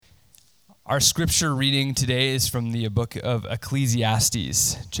Our scripture reading today is from the book of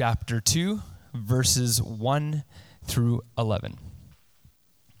Ecclesiastes, chapter 2, verses 1 through 11.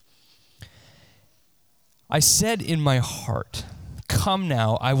 I said in my heart, "Come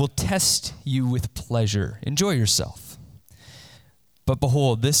now, I will test you with pleasure. Enjoy yourself." But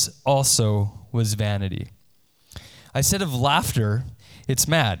behold, this also was vanity. I said of laughter, "It's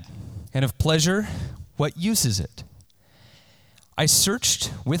mad," and of pleasure, "What use is it?" I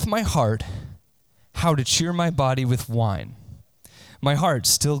searched with my heart how to cheer my body with wine, my heart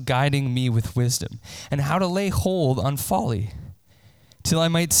still guiding me with wisdom, and how to lay hold on folly, till I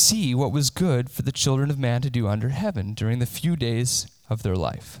might see what was good for the children of man to do under heaven during the few days of their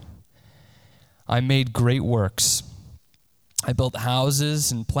life. I made great works. I built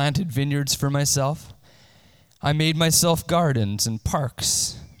houses and planted vineyards for myself. I made myself gardens and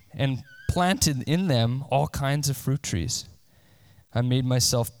parks and planted in them all kinds of fruit trees. I made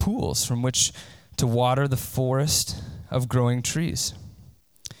myself pools from which to water the forest of growing trees.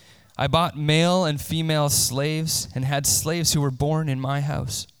 I bought male and female slaves and had slaves who were born in my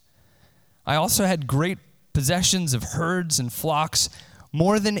house. I also had great possessions of herds and flocks,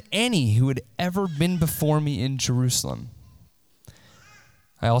 more than any who had ever been before me in Jerusalem.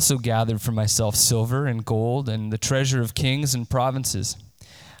 I also gathered for myself silver and gold and the treasure of kings and provinces.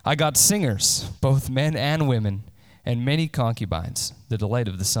 I got singers, both men and women, and many concubines, the delight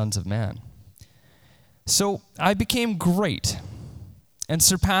of the sons of man. So I became great and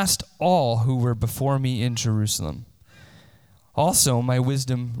surpassed all who were before me in Jerusalem. Also my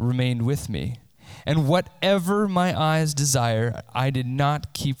wisdom remained with me, and whatever my eyes desire, I did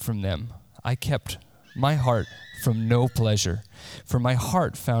not keep from them. I kept my heart from no pleasure, for my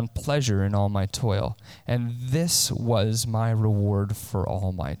heart found pleasure in all my toil, and this was my reward for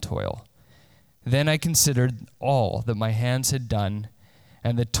all my toil. Then I considered all that my hands had done,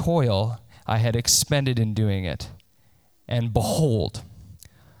 and the toil I had expended in doing it. And behold,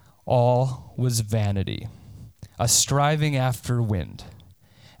 all was vanity, a striving after wind,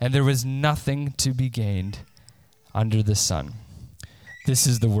 and there was nothing to be gained under the sun. This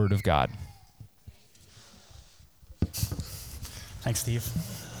is the word of God. Thanks, Steve.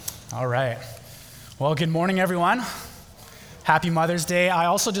 All right. Well, good morning, everyone. Happy Mother's Day. I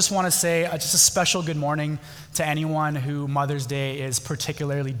also just want to say just a special good morning to anyone who Mother's Day is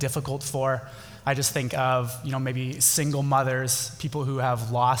particularly difficult for. I just think of, maybe single mothers, people who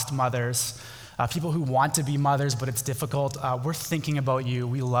have lost mothers, people who want to be mothers, but it's difficult. We're thinking about you.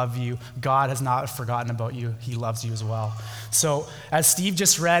 We love you. God has not forgotten about you. He loves you as well. So as Steve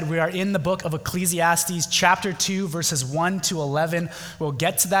just read, we are in the book of Ecclesiastes, chapter 2, verses 1 to 11. We'll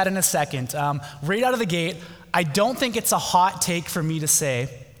get to that in a second. Right out of the gate, I don't think it's a hot take for me to say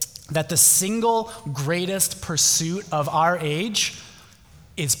that the single greatest pursuit of our age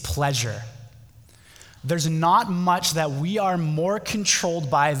is pleasure. There's not much that we are more controlled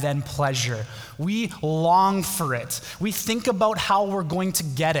by than pleasure. We long for it. We think about how we're going to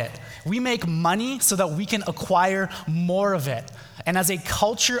get it. We make money so that we can acquire more of it. And as a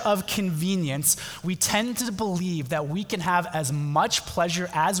culture of convenience, we tend to believe that we can have as much pleasure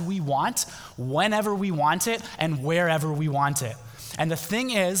as we want, whenever we want it, and wherever we want it. And the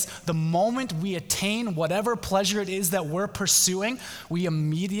thing is, the moment we attain whatever pleasure it is that we're pursuing, we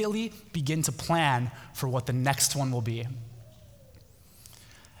immediately begin to plan for what the next one will be.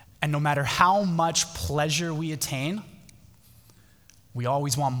 And no matter how much pleasure we attain, we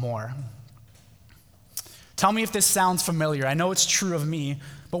always want more. Tell me if this sounds familiar. I know it's true of me,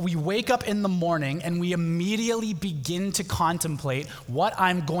 but we wake up in the morning and we immediately begin to contemplate what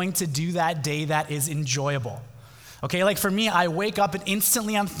I'm going to do that day that is enjoyable. Okay, like for me, I wake up and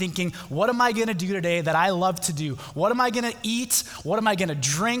instantly I'm thinking, what am I gonna do today that I love to do? What am I gonna eat? What am I gonna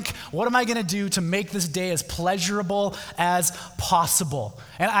drink? What am I gonna do to make this day as pleasurable as possible?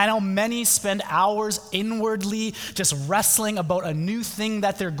 And I know many spend hours inwardly just wrestling about a new thing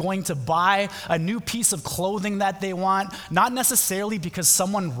that they're going to buy, a new piece of clothing that they want, not necessarily because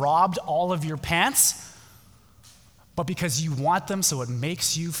someone robbed all of your pants, but because you want them so it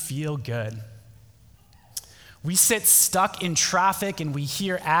makes you feel good. We sit stuck in traffic and we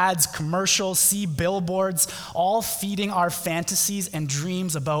hear ads, commercials, see billboards, all feeding our fantasies and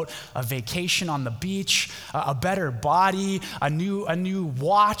dreams about a vacation on the beach, a better body, a new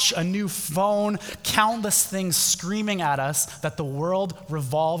watch, a new phone, countless things screaming at us that the world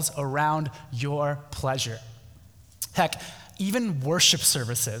revolves around your pleasure. Heck, even worship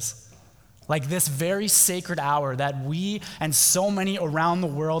services, like this very sacred hour that we and so many around the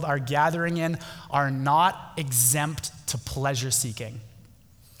world are gathering in, are not exempt to pleasure seeking.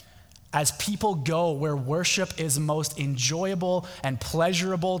 as people go where worship is most enjoyable and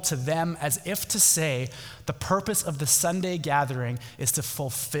pleasurable to them, as if to say, the purpose of the Sunday gathering is to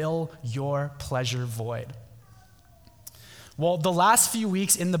fulfill your pleasure void. Well, the last few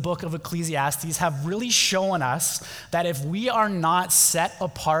weeks in the book of Ecclesiastes have really shown us that if we are not set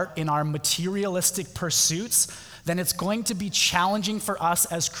apart in our materialistic pursuits, then it's going to be challenging for us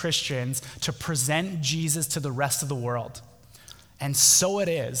as Christians to present Jesus to the rest of the world. And so it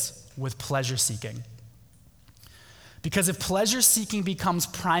is with pleasure seeking. Because if pleasure seeking becomes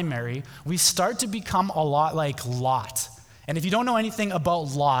primary, we start to become a lot like Lot. And if you don't know anything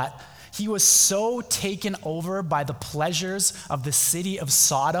about Lot, he was so taken over by the pleasures of the city of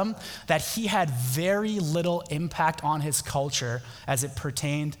Sodom that he had very little impact on his culture as it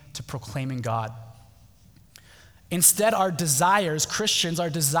pertained to proclaiming God. Instead, our desires, Christians, our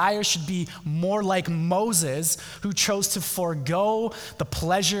desires should be more like Moses, who chose to forego the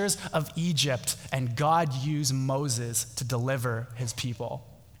pleasures of Egypt, and God used Moses to deliver his people.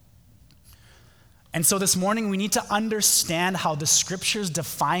 And so this morning, we need to understand how the scriptures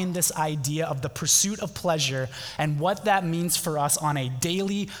define this idea of the pursuit of pleasure and what that means for us on a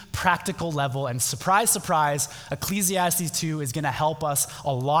daily, practical level. And surprise, surprise, Ecclesiastes 2 is going to help us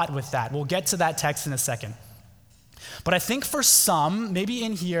a lot with that. We'll get to that text in a second. But I think for some, maybe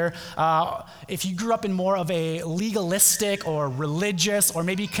in here, if you grew up in more of a legalistic or religious or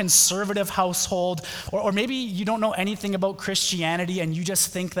maybe conservative household, or maybe you don't know anything about Christianity and you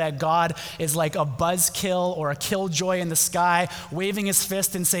just think that God is like a buzzkill or a killjoy in the sky, waving his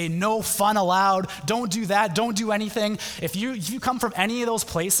fist and saying, no fun allowed, don't do that, don't do anything. If you come from any of those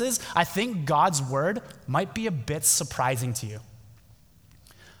places, I think God's word might be a bit surprising to you.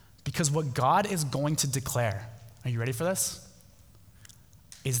 Because what God is going to declare, are you ready for this?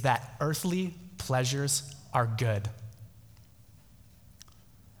 Is that earthly pleasures are good.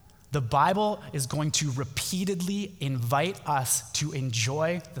 The Bible is going to repeatedly invite us to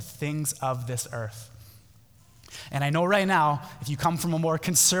enjoy the things of this earth. And I know right now, if you come from a more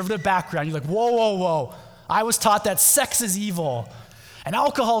conservative background, you're like, whoa. I was taught that sex is evil, and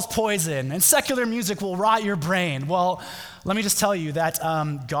alcohol's poison, and secular music will rot your brain. Well, let me just tell you that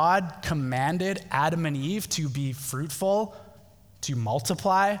God commanded Adam and Eve to be fruitful, to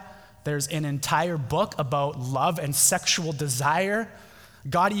multiply. There's an entire book about love and sexual desire.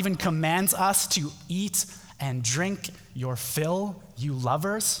 God even commands us to eat and drink your fill, you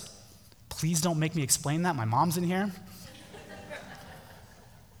lovers. Please don't make me explain that. My mom's in here.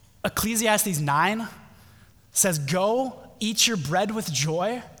 Ecclesiastes 9 says, go eat your bread with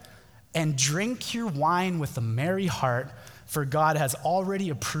joy and drink your wine with a merry heart, for God has already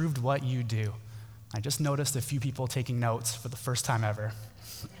approved what you do. I just noticed a few people taking notes for the first time ever.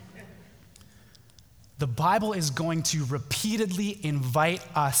 The Bible is going to repeatedly invite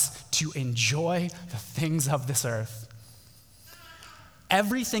us to enjoy the things of this earth.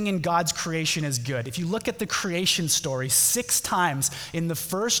 Everything in God's creation is good. If you look at the creation story, 6 times in the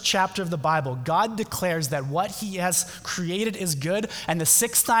first chapter of the Bible, God declares that what he has created is good, and the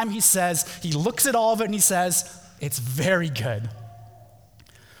 6th time he looks at all of it and he says, it's very good.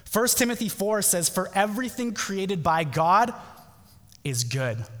 1 Timothy 4 says, for everything created by God is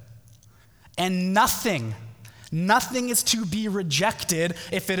good. And nothing is to be rejected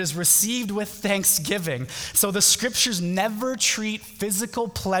if it is received with thanksgiving. So the scriptures never treat physical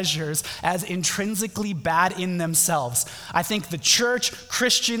pleasures as intrinsically bad in themselves. I think the church,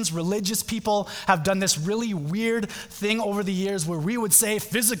 Christians, religious people have done this really weird thing over the years where we would say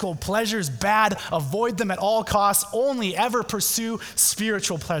physical pleasures bad, avoid them at all costs, only ever pursue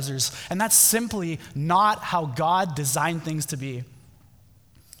spiritual pleasures. And that's simply not how God designed things to be.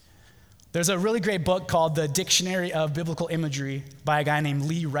 There's a really great book called The Dictionary of Biblical Imagery by a guy named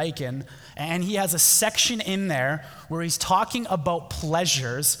Lee Ryken, and he has a section in there where he's talking about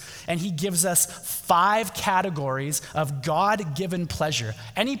pleasures, and he gives us 5 categories of God-given pleasure.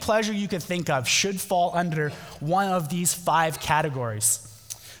 Any pleasure you could think of should fall under one of these 5 categories.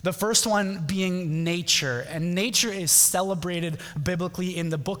 The first one being nature, and nature is celebrated biblically in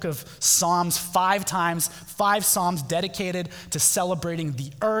the book of Psalms 5 times, 5 Psalms dedicated to celebrating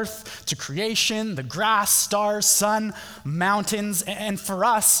the earth, to creation, the grass, stars, sun, mountains. And for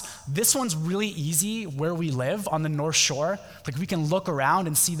us, this one's really easy where we live on the North Shore. Like we can look around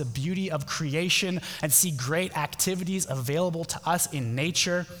and see the beauty of creation and see great activities available to us in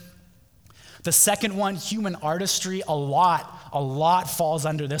nature. The second one, human artistry, a lot falls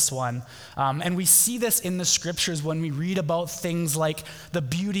under this one. And we see this in the scriptures when we read about things like the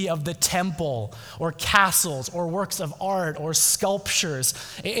beauty of the temple, or castles, or works of art, or sculptures.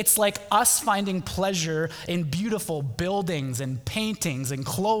 It's like us finding pleasure in beautiful buildings and paintings and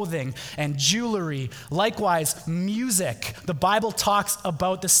clothing and jewelry. Likewise, music. The Bible talks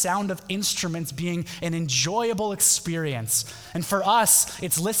about the sound of instruments being an enjoyable experience. And for us,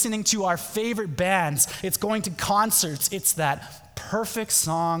 it's listening to our favorite bands, it's going to concerts, it's that perfect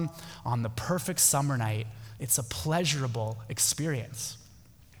song on the perfect summer night. It's a pleasurable experience.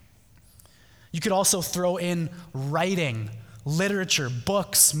 You could also throw in writing, literature,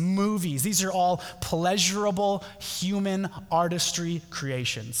 books, movies. These are all pleasurable human artistry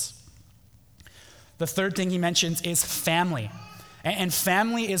creations. The third thing he mentions is family. And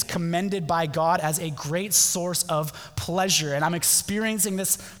family is commended by God as a great source of pleasure. And I'm experiencing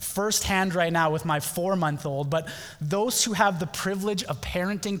this firsthand right now with my 4-month-old. But those who have the privilege of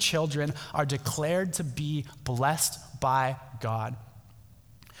parenting children are declared to be blessed by God.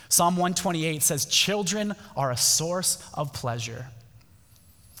 Psalm 128 says, "Children are a source of pleasure."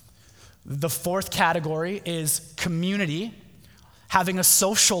 The fourth category is community. Having a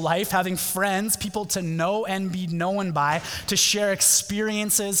social life, having friends, people to know and be known by, to share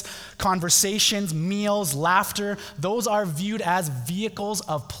experiences, conversations, meals, laughter. Those are viewed as vehicles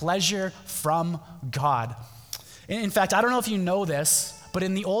of pleasure from God. In fact, I don't know if you know this, but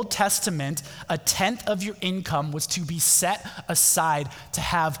in the Old Testament, 1/10 of your income was to be set aside to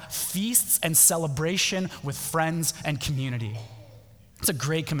have feasts and celebration with friends and community. It's a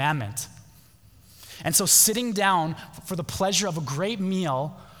great commandment. And so sitting down for the pleasure of a great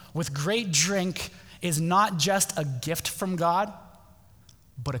meal with great drink is not just a gift from God,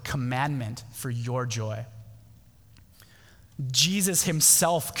 but a commandment for your joy. Jesus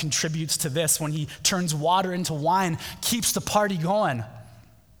himself contributes to this when he turns water into wine, keeps the party going.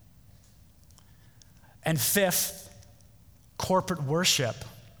 And fifth, corporate worship.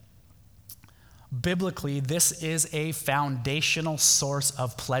 Biblically, this is a foundational source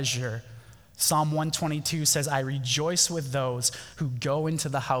of pleasure. Psalm 122 says, "I rejoice with those who go into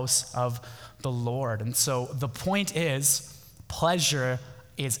the house of the Lord." And so the point is, pleasure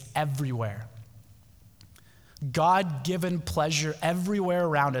is everywhere. God-given pleasure everywhere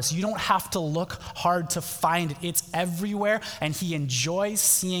around us. You don't have to look hard to find it. It's everywhere, and he enjoys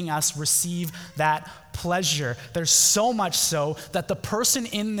seeing us receive that pleasure. There's so much so that the person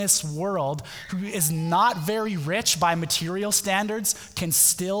in this world who is not very rich by material standards can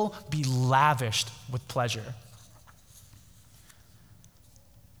still be lavished with pleasure.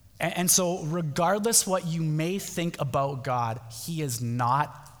 And so regardless what you may think about God, he is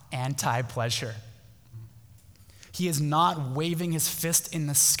not anti-pleasure. He is not waving his fist in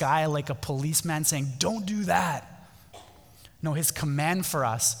the sky like a policeman saying, "Don't do that." No, his command for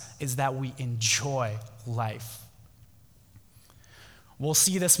us is that we enjoy life. We'll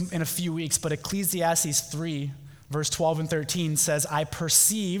see this in a few weeks, but Ecclesiastes 3, verse 12 and 13 says, "I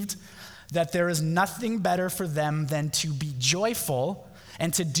perceived that there is nothing better for them than to be joyful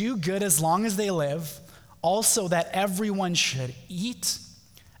and to do good as long as they live, also that everyone should eat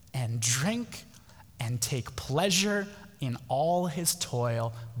and drink and take pleasure in all his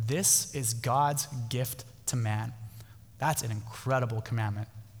toil. This is God's gift to man." That's an incredible commandment.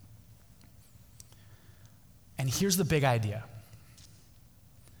 And here's the big idea.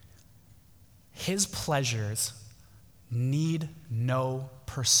 His pleasures need no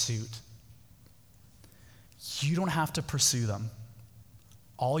pursuit. You don't have to pursue them.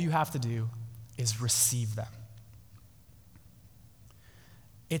 All you have to do is receive them.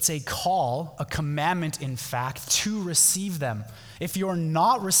 It's a call, a commandment, in fact, to receive them. If you're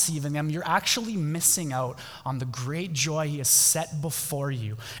not receiving them, you're actually missing out on the great joy he has set before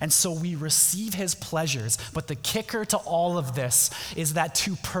you. And so we receive his pleasures. But the kicker to all of this is that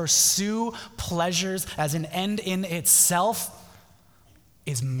to pursue pleasures as an end in itself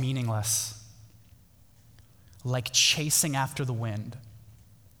is meaningless, like chasing after the wind.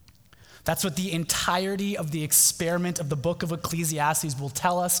 That's what the entirety of the experiment of the book of Ecclesiastes will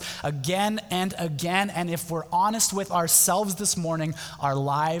tell us again and again. And if we're honest with ourselves this morning, our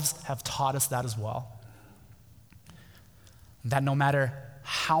lives have taught us that as well. That no matter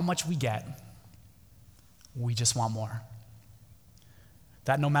how much we get, we just want more.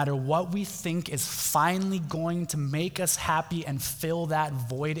 That no matter what we think is finally going to make us happy and fill that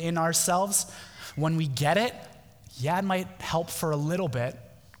void in ourselves, when we get it, yeah, it might help for a little bit,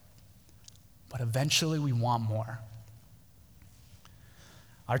 but eventually we want more.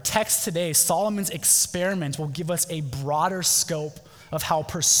 Our text today, Solomon's experiment, will give us a broader scope of how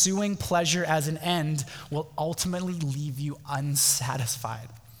pursuing pleasure as an end will ultimately leave you unsatisfied.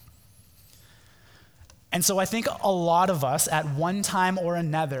 And so I think a lot of us at one time or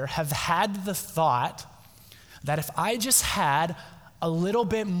another have had the thought that if I just had a little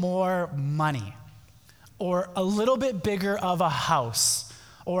bit more money, or a little bit bigger of a house,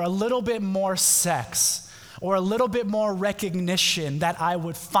 or a little bit more sex, or a little bit more recognition, that I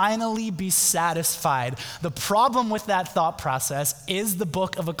would finally be satisfied. The problem with that thought process is the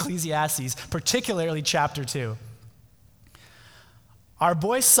book of Ecclesiastes, particularly chapter 2. Our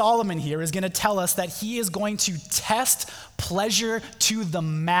boy Solomon here is going to tell us that he is going to test pleasure to the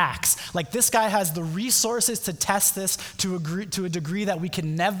max. Like, this guy has the resources to test this to a degree that we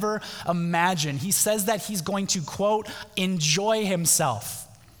can never imagine. He says that he's going to, quote, enjoy himself.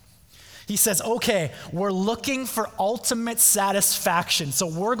 He says, okay, we're looking for ultimate satisfaction, so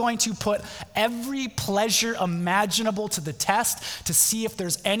we're going to put every pleasure imaginable to the test to see if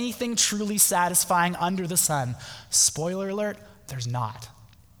there's anything truly satisfying under the sun. Spoiler alert, there's not.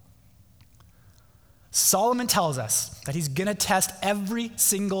 Solomon tells us that he's going to test every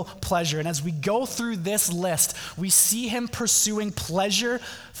single pleasure. And as we go through this list, we see him pursuing pleasure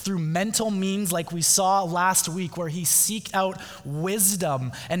through mental means, like we saw last week, where he seeked out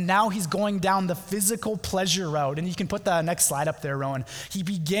wisdom. And now he's going down the physical pleasure route. And you can put the next slide up there, Rowan. He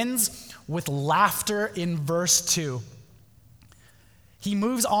begins with laughter in verse 2. He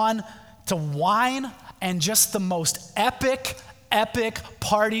moves on to wine and just the most epic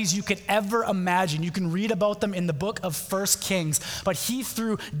parties you could ever imagine. You can read about them in the book of 1 Kings. But he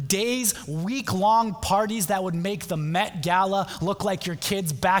threw days, week-long parties that would make the Met Gala look like your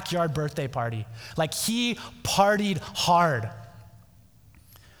kid's backyard birthday party. Like, he partied hard.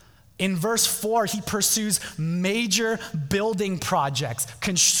 In verse 4, he pursues major building projects,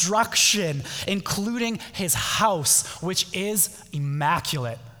 construction, including his house, which is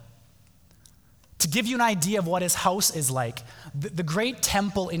immaculate. To give you an idea of what his house is like, the great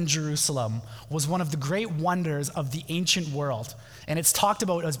temple in Jerusalem was one of the great wonders of the ancient world. And it's talked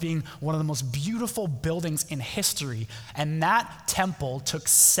about as being one of the most beautiful buildings in history. And that temple took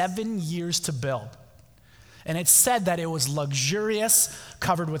 7 years to build. And it's said that it was luxurious,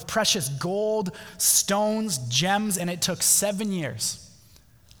 covered with precious gold, stones, gems, and it took 7 years.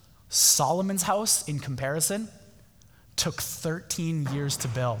 Solomon's house, in comparison, took 13 years to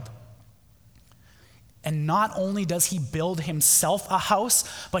build. And not only does he build himself a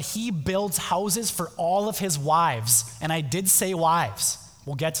house, but he builds houses for all of his wives. And I did say wives.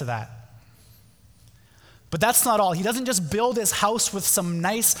 We'll get to that. But that's not all. He doesn't just build his house with some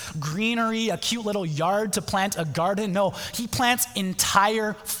nice greenery, a cute little yard to plant a garden. No, he plants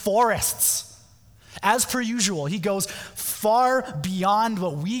entire forests. As per usual, he goes far beyond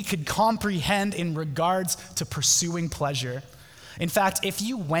what we could comprehend in regards to pursuing pleasure. In fact, if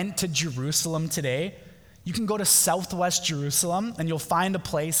you went to Jerusalem today, you can go to southwest Jerusalem and you'll find a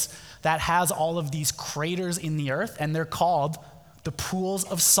place that has all of these craters in the earth, and they're called the Pools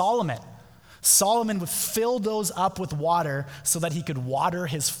of Solomon. Solomon would fill those up with water so that he could water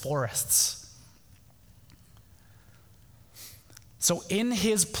his forests. So in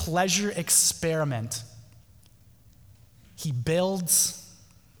his pleasure experiment, he builds,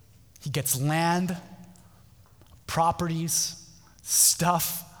 he gets land, properties,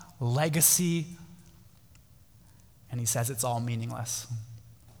 stuff, legacy, and he says it's all meaningless.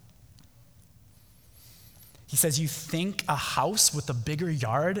 He says, you think a house with a bigger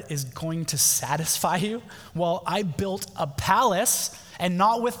yard is going to satisfy you? Well, I built a palace, and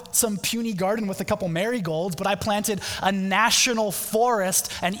not with some puny garden with a couple marigolds, but I planted a national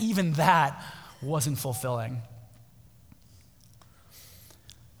forest, and even that wasn't fulfilling.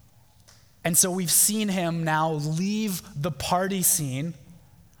 And so we've seen him now leave the party scene.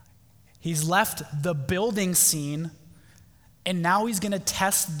 He's left the building scene, and now he's going to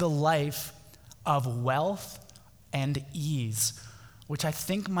test the life of wealth and ease, which I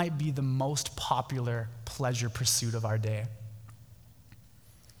think might be the most popular pleasure pursuit of our day.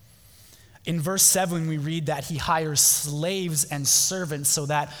 In verse 7, we read that he hires slaves and servants so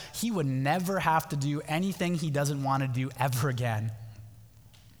that he would never have to do anything he doesn't want to do ever again.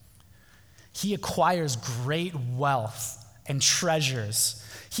 He acquires great wealth and treasures.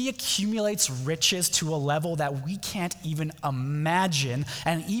 He accumulates riches to a level that we can't even imagine,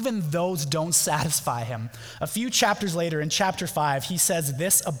 and even those don't satisfy him. A few chapters later, in chapter 5, he says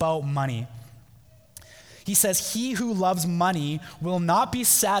this about money. He says, he who loves money will not be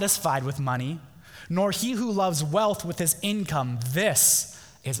satisfied with money, nor he who loves wealth with his income. This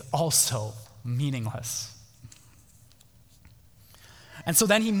is also meaningless. And so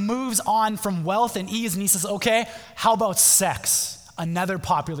then he moves on from wealth and ease, and he says, okay, how about sex? another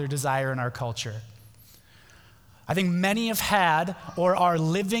popular desire in our culture. I think many have had or are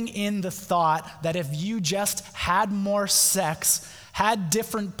living in the thought that if you just had more sex, had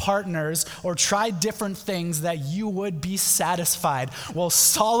different partners, or tried different things, that you would be satisfied. Well,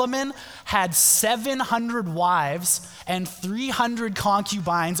 Solomon had 700 wives and 300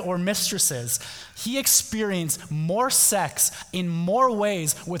 concubines or mistresses. He experienced more sex in more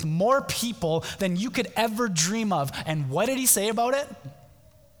ways with more people than you could ever dream of. And what did he say about it?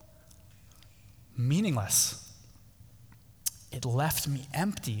 Meaningless. It left me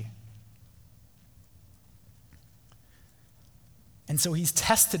empty. And so he's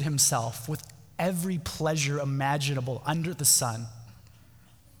tested himself with every pleasure imaginable under the sun.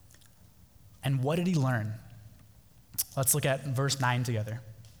 And what did he learn? Let's look at verse 9 together.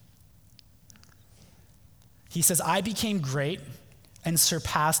 He says, I became great and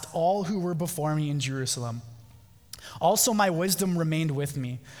surpassed all who were before me in Jerusalem. Also my wisdom remained with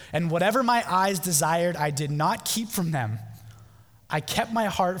me, and whatever my eyes desired, I did not keep from them. I kept my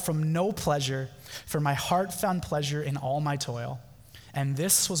heart from no pleasure, for my heart found pleasure in all my toil, and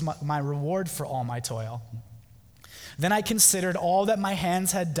this was my reward for all my toil. Then I considered all that my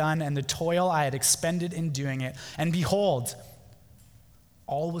hands had done and the toil I had expended in doing it, and behold,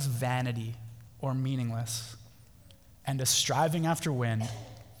 all was vanity or meaningless, and a striving after wind,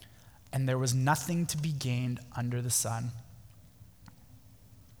 and there was nothing to be gained under the sun.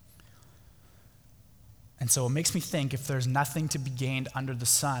 And so it makes me think, if there's nothing to be gained under the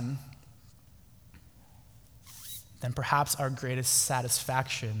sun, then perhaps our greatest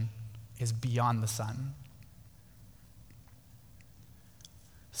satisfaction is beyond the sun.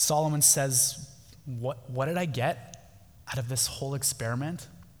 Solomon says, what did I get out of this whole experiment?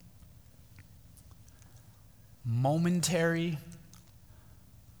 Momentary,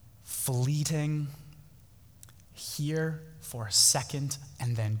 fleeting, here for a second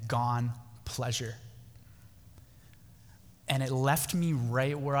and then gone pleasure. And it left me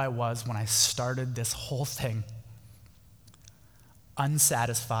right where I was when I started this whole thing,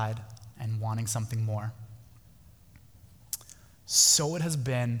 unsatisfied and wanting something more. So it has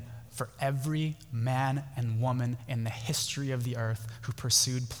been for every man and woman in the history of the earth who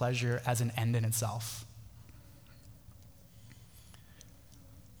pursued pleasure as an end in itself.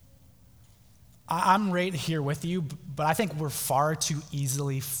 I'm right here with you, but I think we're far too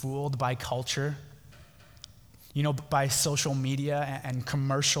easily fooled by culture, by social media and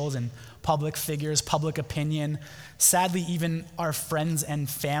commercials and public figures, public opinion. Sadly, even our friends and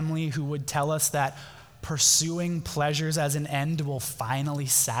family who would tell us that pursuing pleasures as an end will finally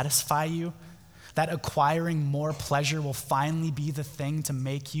satisfy you, that acquiring more pleasure will finally be the thing to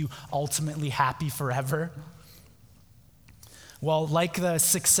make you ultimately happy forever. Well, like the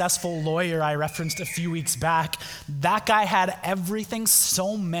successful lawyer I referenced a few weeks back, that guy had everything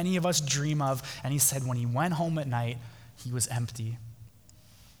so many of us dream of, and he said when he went home at night, he was empty.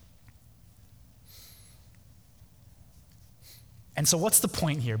 And so what's the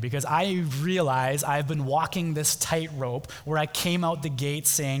point here? Because I realize I've been walking this tightrope where I came out the gate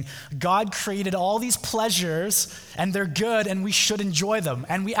saying, God created all these pleasures, and they're good, and we should enjoy them,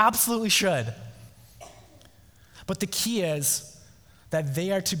 and we absolutely should. But the key is that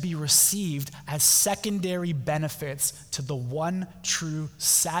they are to be received as secondary benefits to the one true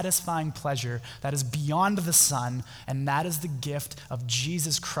satisfying pleasure that is beyond the sun, and that is the gift of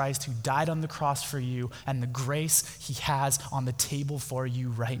Jesus Christ, who died on the cross for you, and the grace he has on the table for you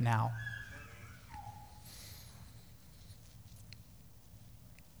right now.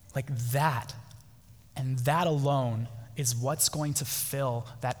 Like that, and that alone is what's going to fill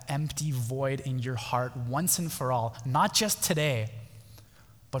that empty void in your heart once and for all, not just today,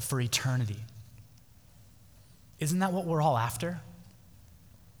 but for eternity. Isn't that what we're all after?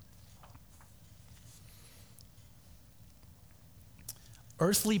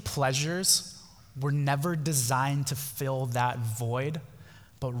 Earthly pleasures were never designed to fill that void,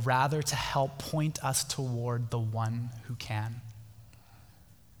 but rather to help point us toward the one who can.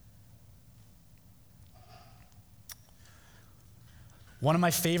 One of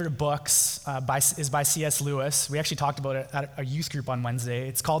my favorite books is by C.S. Lewis. We actually talked about it at a youth group on Wednesday.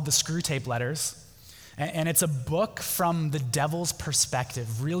 It's called The Screwtape Letters. And it's a book from the devil's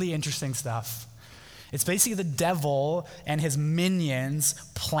perspective. Really interesting stuff. It's basically the devil and his minions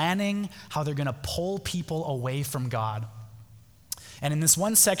planning how they're going to pull people away from God. And in this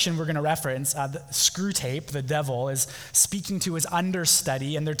one section we're going to reference, the Screwtape, the devil, is speaking to his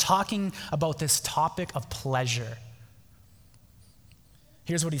understudy, and they're talking about this topic of pleasure.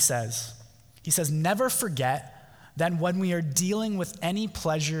 Here's what he says. He says, never forget that when we are dealing with any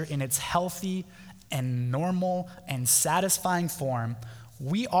pleasure in its healthy and normal and satisfying form,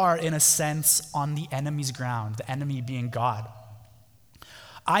 we are, in a sense, on the enemy's ground, the enemy being God.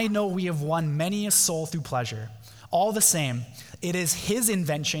 I know we have won many a soul through pleasure. All the same, it is his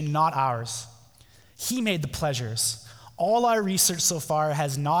invention, not ours. He made the pleasures. All our research so far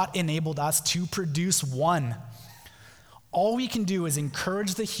has not enabled us to produce one. All we can do is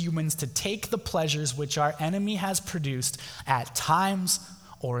encourage the humans to take the pleasures which our enemy has produced at times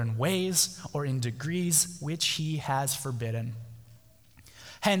or in ways or in degrees which he has forbidden.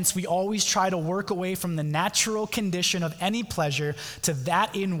 Hence, we always try to work away from the natural condition of any pleasure to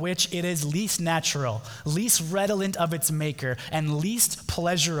that in which it is least natural, least redolent of its maker, and least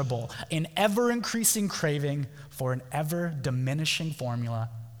pleasurable, in ever-increasing craving for an ever-diminishing formula.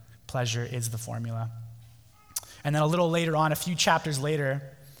 Pleasure is the formula. And then a little later on, a few chapters later,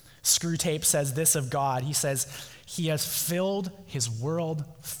 Screwtape says this of God. He says, he has filled his world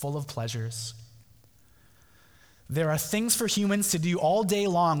full of pleasures. There are things for humans to do all day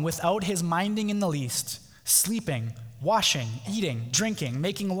long without his minding in the least. Sleeping, washing, eating, drinking,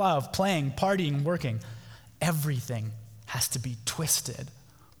 making love, playing, partying, working. Everything has to be twisted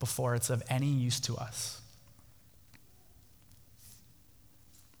before it's of any use to us.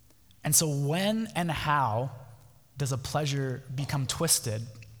 And so when and how does a pleasure become twisted?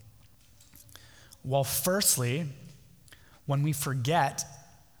 Well, firstly, when we forget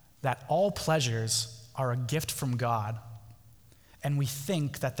that all pleasures are a gift from God, and we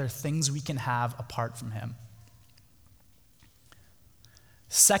think that they're things we can have apart from him.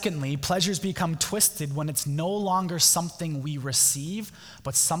 Secondly, pleasures become twisted when it's no longer something we receive,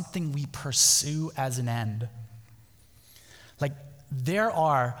 but something we pursue as an end. Like, there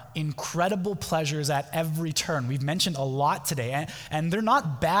are incredible pleasures at every turn. We've mentioned a lot today, and they're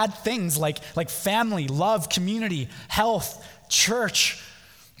not bad things like family, love, community, health, church.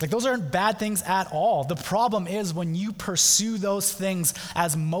 Like, those aren't bad things at all. The problem is when you pursue those things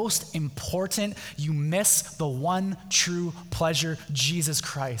as most important, you miss the one true pleasure, Jesus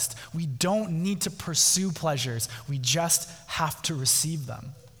Christ. We don't need to pursue pleasures. We just have to receive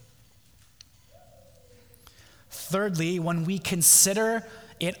them. Thirdly, when we consider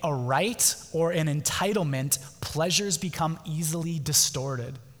it a right or an entitlement, pleasures become easily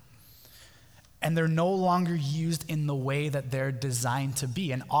distorted. And they're no longer used in the way that they're designed to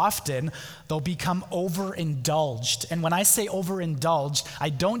be. And often, they'll become overindulged. And when I say overindulged, I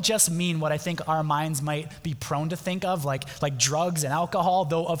don't just mean what I think our minds might be prone to think of, like drugs and alcohol,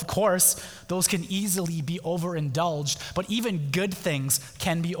 though of course, those can easily be overindulged. But even good things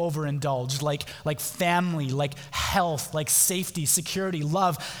can be overindulged, like family, like health, like safety, security,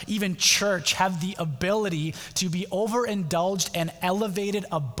 love. Even church have the ability to be overindulged and elevated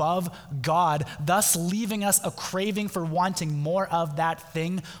above God, thus leaving us a craving for wanting more of that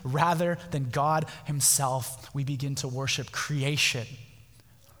thing rather than God himself. We begin to worship creation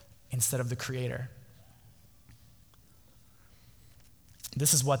instead of the Creator.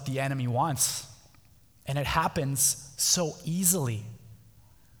 This is what the enemy wants, and it happens so easily.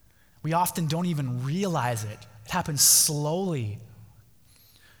 We often don't even realize it. It happens slowly.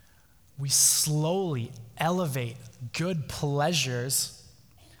 We slowly elevate good pleasures,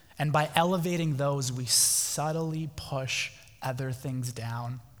 and by elevating those, we subtly push other things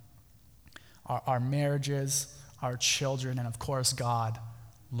down. Our marriages, our children, and of course God,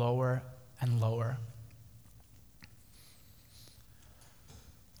 lower and lower.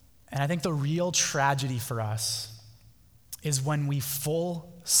 And I think the real tragedy for us is when we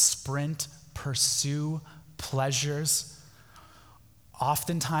full sprint pursue pleasures.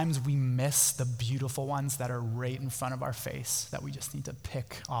 Oftentimes we miss the beautiful ones that are right in front of our face that we just need to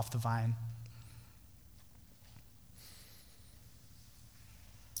pick off the vine.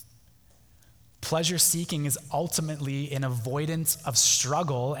 Pleasure seeking is ultimately an avoidance of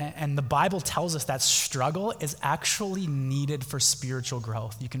struggle, and the Bible tells us that struggle is actually needed for spiritual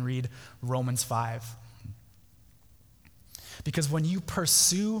growth. You can read Romans 5. Because when you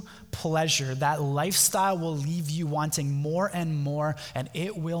pursue pleasure, that lifestyle will leave you wanting more and more, and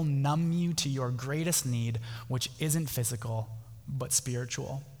it will numb you to your greatest need, which isn't physical, but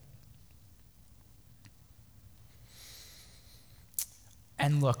spiritual.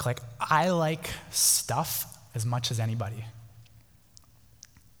 And look, I like stuff as much as anybody.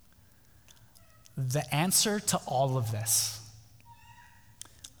 The answer to all of this,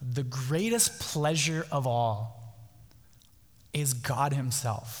 the greatest pleasure of all, is God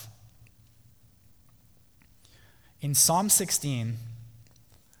himself. In Psalm 16,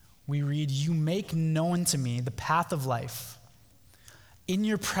 we read, "You make known to me the path of life. In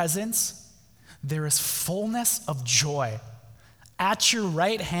your presence, there is fullness of joy. At your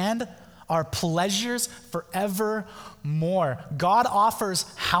right hand are pleasures forevermore. God offers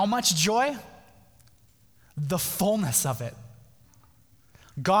how much joy? The fullness of it.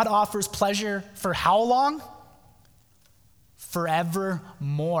 God offers pleasure for how long?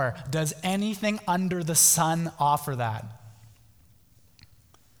 Forevermore. Does anything under the sun offer that?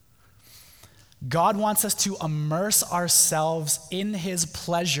 God wants us to immerse ourselves in his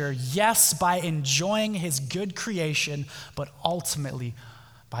pleasure, yes, by enjoying his good creation, but ultimately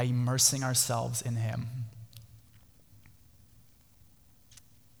by immersing ourselves in him.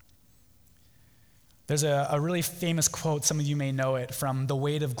 There's a really famous quote, some of you may know it, from The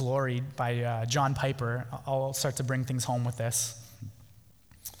Weight of Glory by John Piper. I'll start to bring things home with this.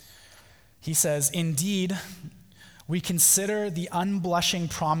 He says, "Indeed, we consider the unblushing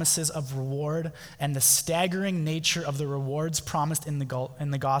promises of reward and the staggering nature of the rewards promised in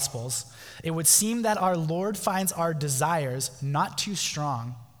the Gospels. It would seem that our Lord finds our desires not too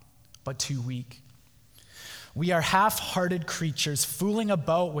strong, but too weak. We are half-hearted creatures fooling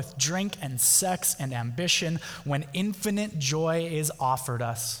about with drink and sex and ambition when infinite joy is offered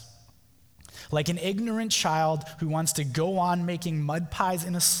us. Like an ignorant child who wants to go on making mud pies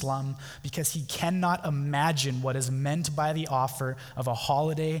in a slum because he cannot imagine what is meant by the offer of a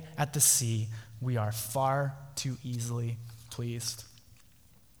holiday at the sea, we are far too easily pleased."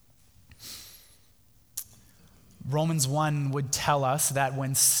 Romans 1 would tell us that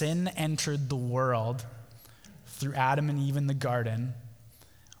when sin entered the world through Adam and Eve in the garden,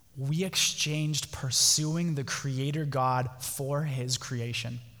 we exchanged pursuing the Creator God for his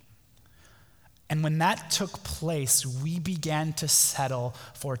creation. And when that took place, we began to settle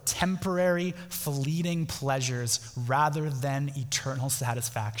for temporary, fleeting pleasures rather than eternal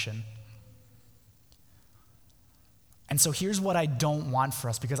satisfaction. And so here's what I don't want for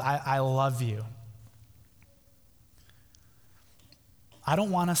us, because I love you. I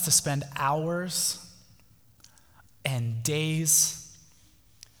don't want us to spend hours and days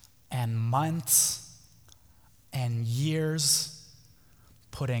and months and years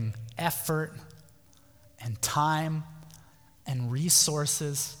putting effort and time and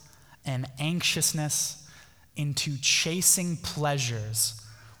resources and anxiousness into chasing pleasures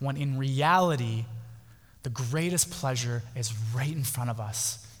when in reality, the greatest pleasure is right in front of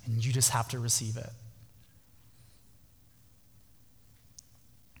us and you just have to receive it.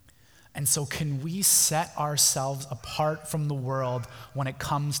 And so can we set ourselves apart from the world when it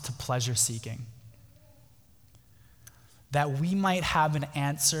comes to pleasure seeking? That we might have an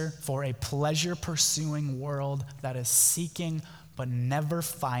answer for a pleasure-pursuing world that is seeking but never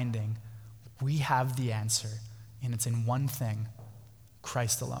finding. We have the answer, and it's in one thing: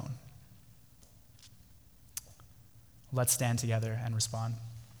 Christ alone. Let's stand together and respond.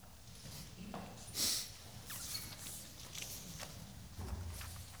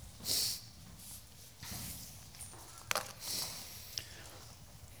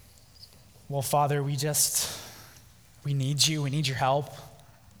 Well, Father, we need you. We need your help.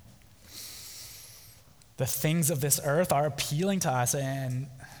 The things of this earth are appealing to us, and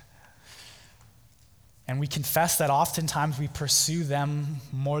we confess that oftentimes we pursue them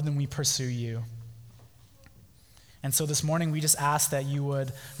more than we pursue you. And so this morning, we just ask that you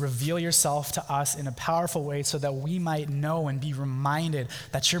would reveal yourself to us in a powerful way so that we might know and be reminded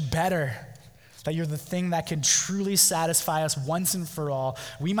that you're better, that you're the thing that can truly satisfy us once and for all.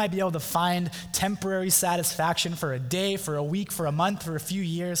 We might be able to find temporary satisfaction for a day, for a week, for a month, for a few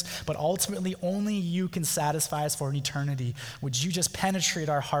years, but ultimately only you can satisfy us for an eternity. Would you just penetrate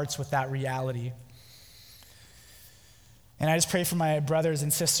our hearts with that reality? And I just pray for my brothers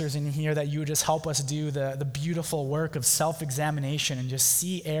and sisters in here that you would just help us do the beautiful work of self-examination and just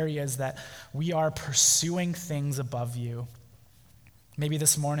see areas that we are pursuing things above you. Maybe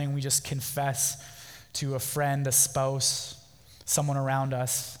this morning we just confess to a friend, a spouse, someone around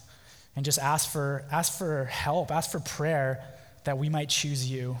us, and just ask for help, ask for prayer that we might choose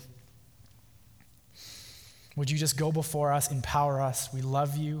you. Would you just go before us, empower us? We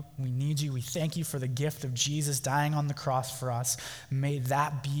love you. We need you. We thank you for the gift of Jesus dying on the cross for us. May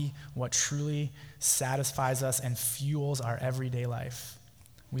that be what truly satisfies us and fuels our everyday life.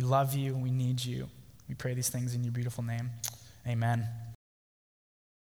 We love you. We need you. We pray these things in your beautiful name. Amen.